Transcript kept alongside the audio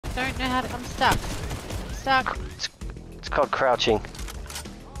don't know how to. I'm stuck. I'm stuck. It's called crouching.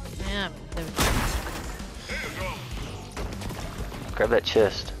 Yeah. Grab that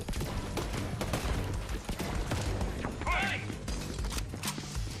chest.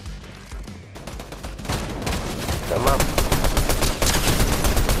 Come on.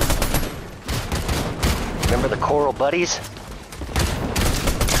 Remember the coral buddies?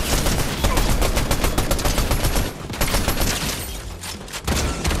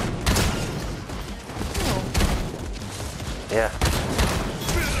 Yeah.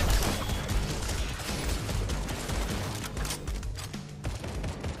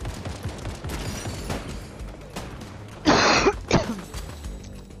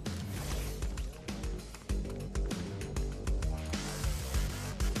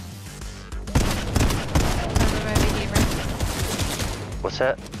 What's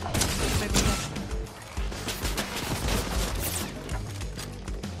that?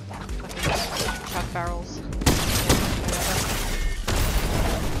 Truck barrels.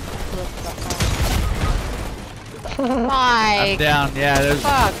 I'm down. Yeah, there's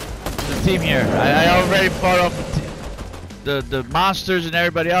a team here. I already fought off the monsters and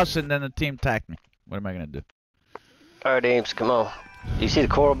everybody else, and then the team attacked me. What am I gonna do? All right, Ames, come on. Do you see the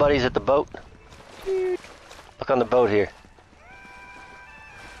coral buddies at the boat? Look on the boat here.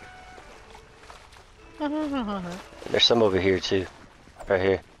 There's some over here too. Right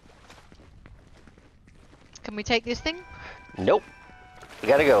here. Can we take this thing? Nope. We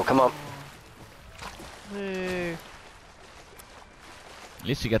gotta go. Come on. Ooh. At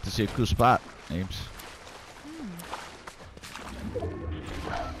least you got to see a cool spot, Ames.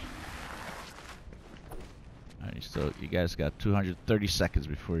 Alright, so you guys got 230 seconds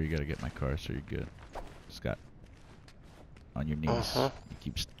before you gotta get my car, so you're good. Scott, on your knees. You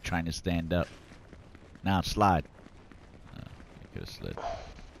keep trying to stand up. Now slide. You could have slid.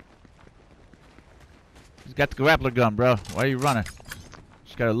 He's got the grappler gun, bro. Why are you running?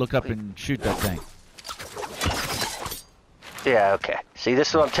 Just gotta look up and shoot that thing. Yeah, okay. See, this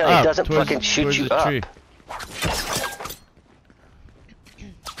is what I'm telling you. It doesn't fucking shoot you up.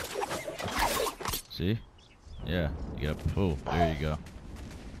 See? Yeah, you gotta pull. There you go.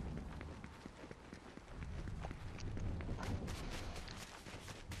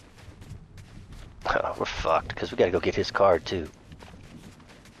 Oh, we're fucked because we gotta go get his card too.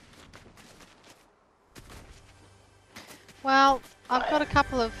 Well, I've got a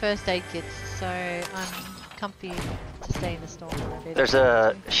couple of first aid kits, so I'm comfy to stay in the storm. There's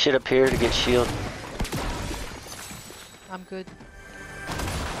a shit up here to get shield. I'm good.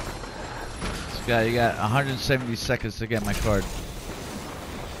 Scott, you got 170 seconds to get my card.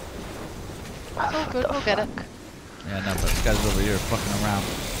 It's all good, we'll get it. Yeah, no, but this guy's over here fucking around.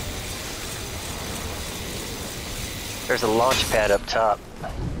 There's a launch pad up top.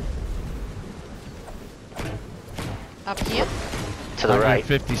 Up here? To the right.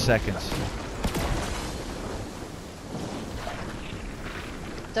 50 seconds.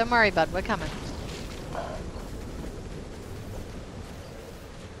 Don't worry, bud, we're coming.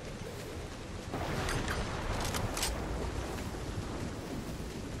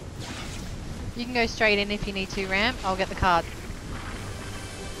 You can go straight in if you need to, Ram. I'll get the card.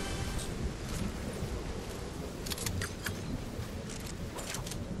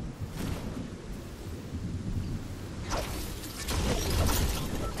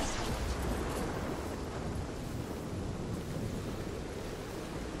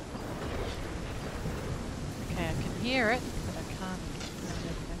 Okay, I can hear it, but I can't.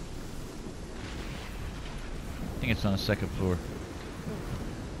 I think it's on the second floor.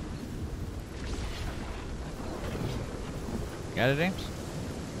 Got it, Ames?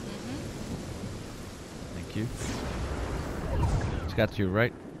 Thank you. It's got to your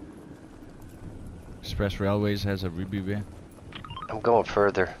right. Express Railways has a Ruby van. I'm going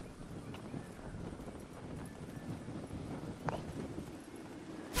further.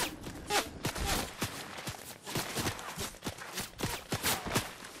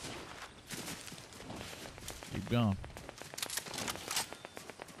 Keep going.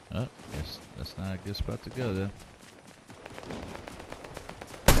 Oh, guess that's not a good spot to go then.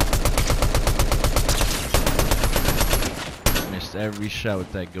 Missed every shot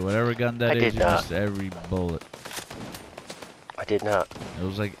with that gun. Whatever gun that is, you missed every bullet. I did not. It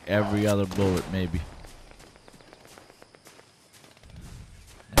was like every other bullet, maybe.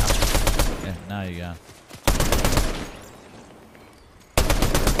 Yeah, now you got it.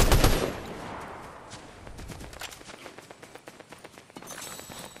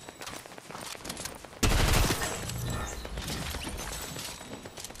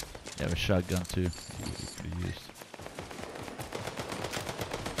 You have a shotgun too. You could use.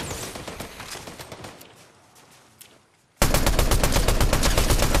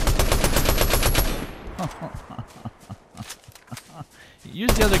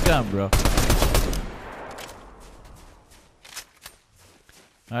 use the other gun, bro.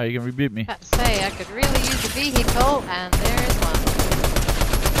 Alright, you can reboot me. About to say, I could really use a vehicle, and there is one.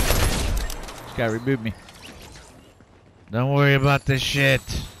 This guy reboot me. Don't worry about this shit.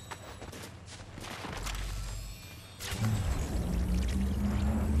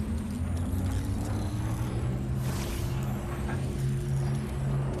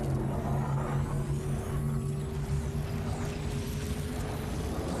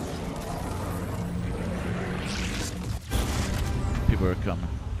 People are coming.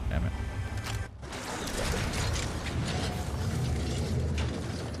 Damn it.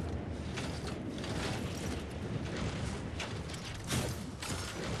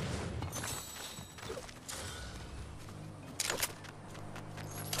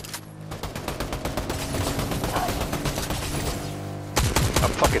 I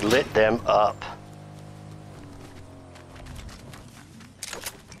fucking lit them up.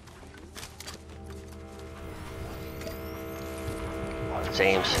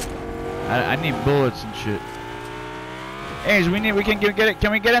 James. I need bullets and shit. Ames, we can get it.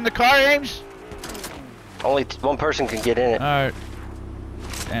 Can we get in the car, Ames? Only one person can get in it. Alright.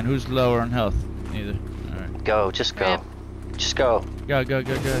 And who's lower on health? Neither. Alright. Go, just go. Yeah. Just go. Go, go,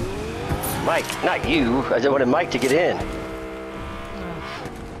 go, go. Mike, not you. I just wanted Mike to get in.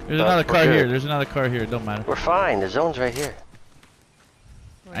 There's But another we're car good. here. There's another car here. It don't matter. We're fine. The zone's right here.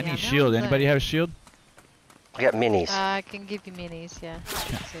 Well, I yeah, need no shield. one's Anybody have a shield? I got minis. I can give you minis, yeah.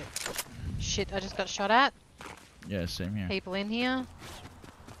 That's it. Shit, I just got shot at. Yeah, same here. People in here.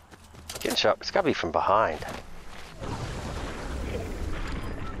 Getting shot. It's gotta be from behind.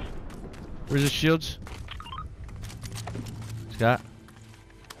 Where's the shields? Scott?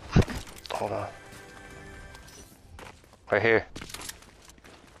 Hold on. Right here.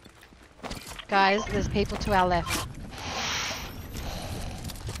 Guys, there's people to our left.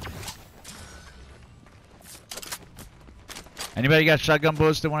 Anybody got shotgun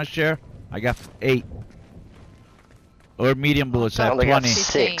bullets they want to share? I got 8. Or medium bullets. I have only got 20. 15,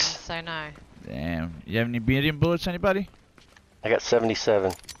 6. so no. Damn. You have any medium bullets, anybody? I got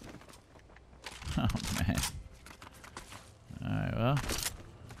 77. Oh, man. Alright, well.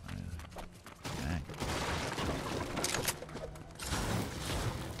 Dang.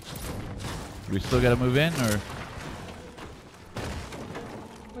 We still gotta move in, or?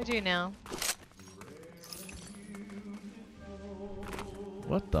 We do now.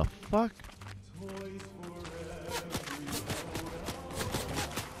 What the fuck?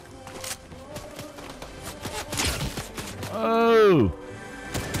 Oh!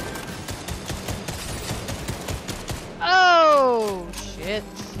 Oh, shit.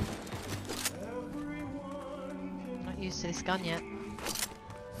 Not used to this gun yet.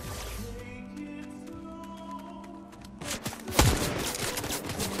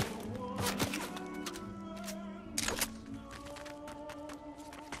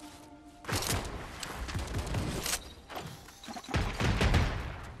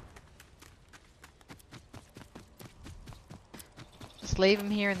 Just leave him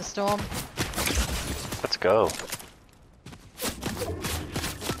here in the storm. Let's go.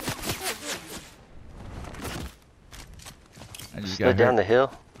 I just Go got down hurt. the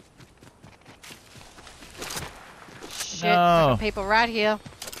hill. Shit, No. fucking people right here.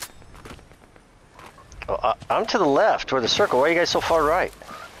 Oh, I'm to the left, where the circle. Why are you guys so far right?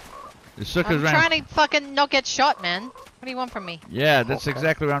 The suckers I'm ran. trying to fucking not get shot, man. What do you want from me? Yeah, that's Okay.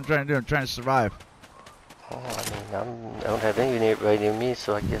 exactly what I'm trying to do. I'm trying to survive. Oh, I mean, I don't have any right near me,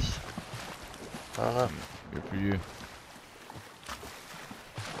 so I guess. I don't know. Good for you.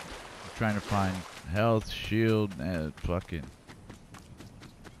 I'm trying to find health, shield, and fucking.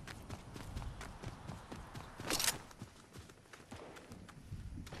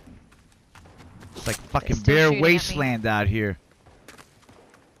 It's like fucking still bare shooting at me. wasteland out here.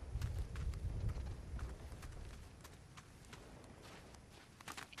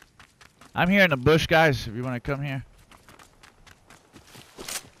 I'm here in the bush, guys. If you want to come here.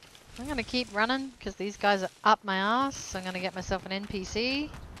 I'm gonna keep running because these guys are up my ass. So I'm gonna get myself an NPC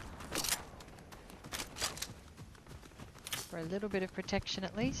for a little bit of protection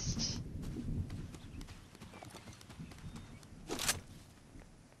at least. I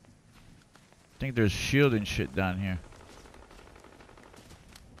think there's shield and shit down here.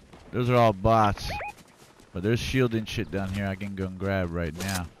 Those are all bots. But there's shield and shit down here I can go and grab right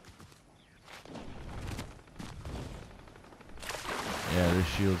now. Yeah, there's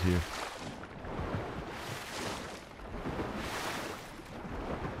shields here.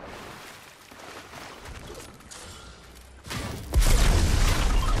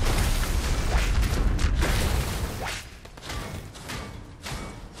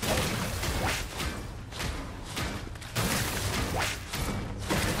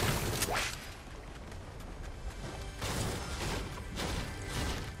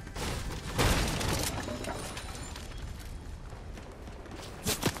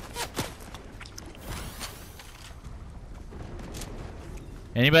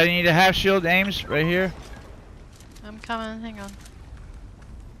 Anybody need a half shield? Ames right here. I'm coming, hang on.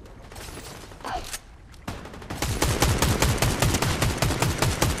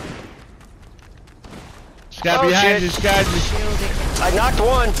 Scott Oh, behind shit. you, Scott. Shielding. I knocked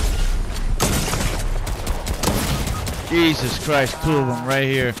one. Jesus Christ, two of them right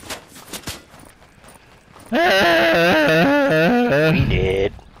here. We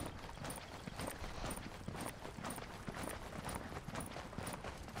did.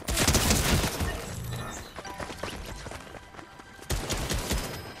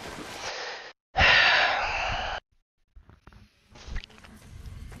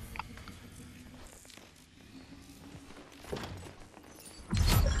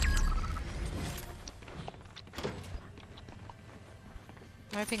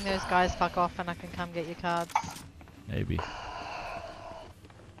 I'm hoping those guys fuck off and I can come get your cards. Maybe.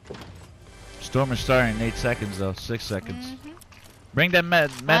 Storm is starting in 8 seconds though, 6 seconds. Bring them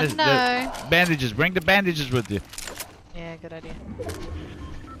bandages. Bring the bandages with you. Yeah, good idea.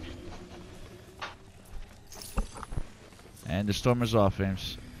 And the stormer's off,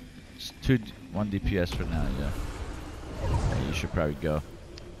 Ames. It's 1 DPS for now, yeah. Yeah, you should probably go.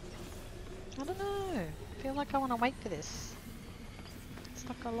 I don't know. I feel like I want to wait for this. It's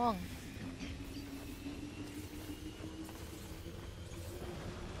not go long.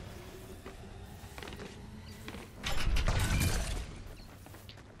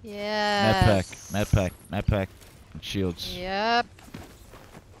 Yeah. Med pack, and shields. Yep.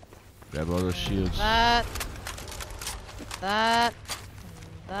 Grab all those shields. That.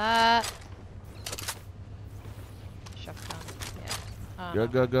 That. Shotgun. Yeah.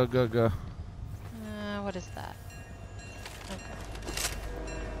 Go. What is that? Okay.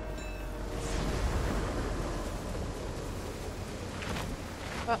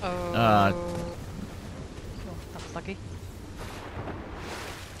 Uh-oh. Oh, that was lucky.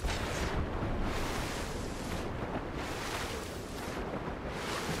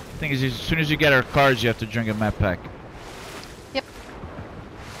 Thing is, as soon as you get our cards, you have to drink a med pack. Yep.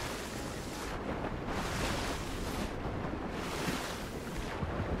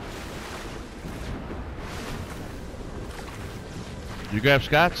 You grab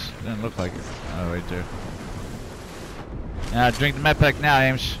Scott's? Didn't look like it. Oh, right there. Now drink the med pack now,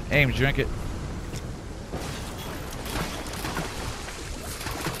 Ames. Ames, drink it.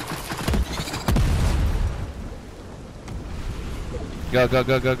 Go. Right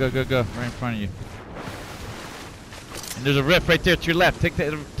in front of you. And there's a rift right there to your left. Take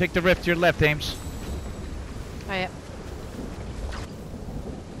the rift to your left, Ames. Oh, yeah.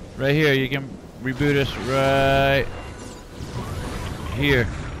 Right here, you can reboot us right here.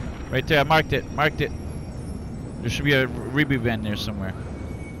 Right there, I marked it. There should be a reboot vent there somewhere.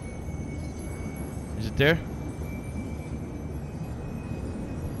 Is it there?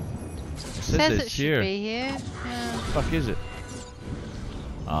 It Says it it's should here. be here. What the fuck is it?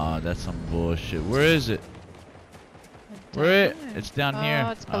 Oh, that's some bullshit. Where is it? Where it? It's down here.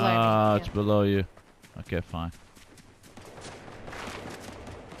 Oh, it's below me. It's below you. Okay, fine.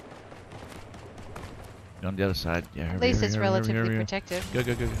 Go on the other side. Yeah, hurry, At least hurry, it's hurry, hurry, relatively hurry. protected. Go.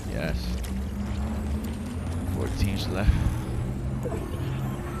 Yes. 4 teams left.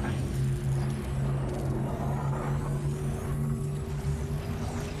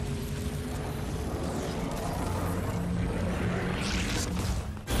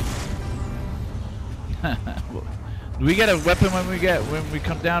 Do we get a weapon when we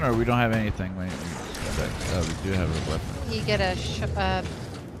come down, or we don't have anything? We do have a weapon. You get a shotgun.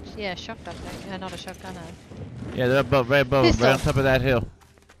 Not a shotgun. Yeah, they're above, right above, Pistol. right on top of that hill.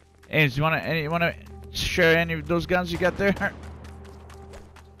 Ames, you wanna share any of those guns you got there?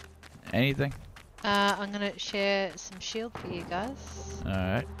 Anything? I'm gonna share some shield for you guys. All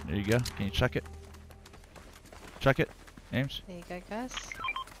right, there you go. Can you chuck it? Chuck it, Ames. There you go, guys.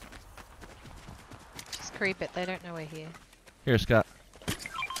 Just creep it. They don't know we're here. Here, Scott.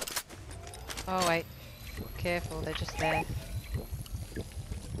 Oh wait. Careful. They're just there.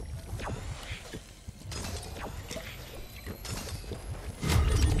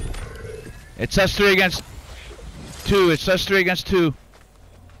 It's us 3 against 2. It's us 3 against 2.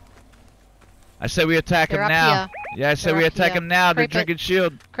 I said we attack They're them up now. here. Yeah, I said They're we up attack here. them now. They're Creep it. drinking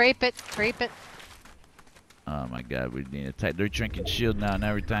shield. Creep it. Creep it. Oh my God, we need to attack. They're drinking shield now and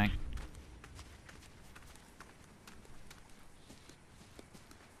everything.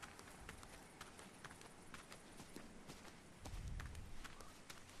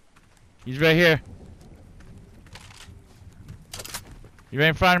 He's right here. He's right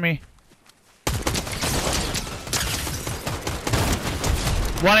in front of me.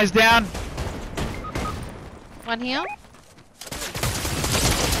 One is down. One here.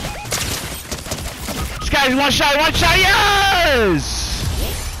 shot, one shot, one shot, yes!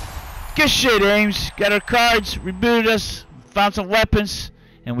 Good shit, Ames. Got our cards, rebooted us, found some weapons,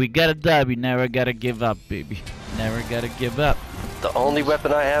 and we got a dub. You never gotta give up, baby. Never gotta give up. The only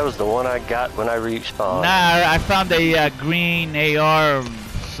weapon I have is the one I got when I respawned. Nah, I found a green AR of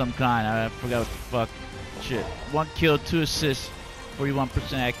some kind. I forgot what the fuck. Shit. 1 kill, 2 assists,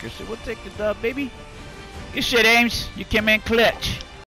 41% accuracy. We'll take the dub, baby. Good shit, Ames. You came in clutch.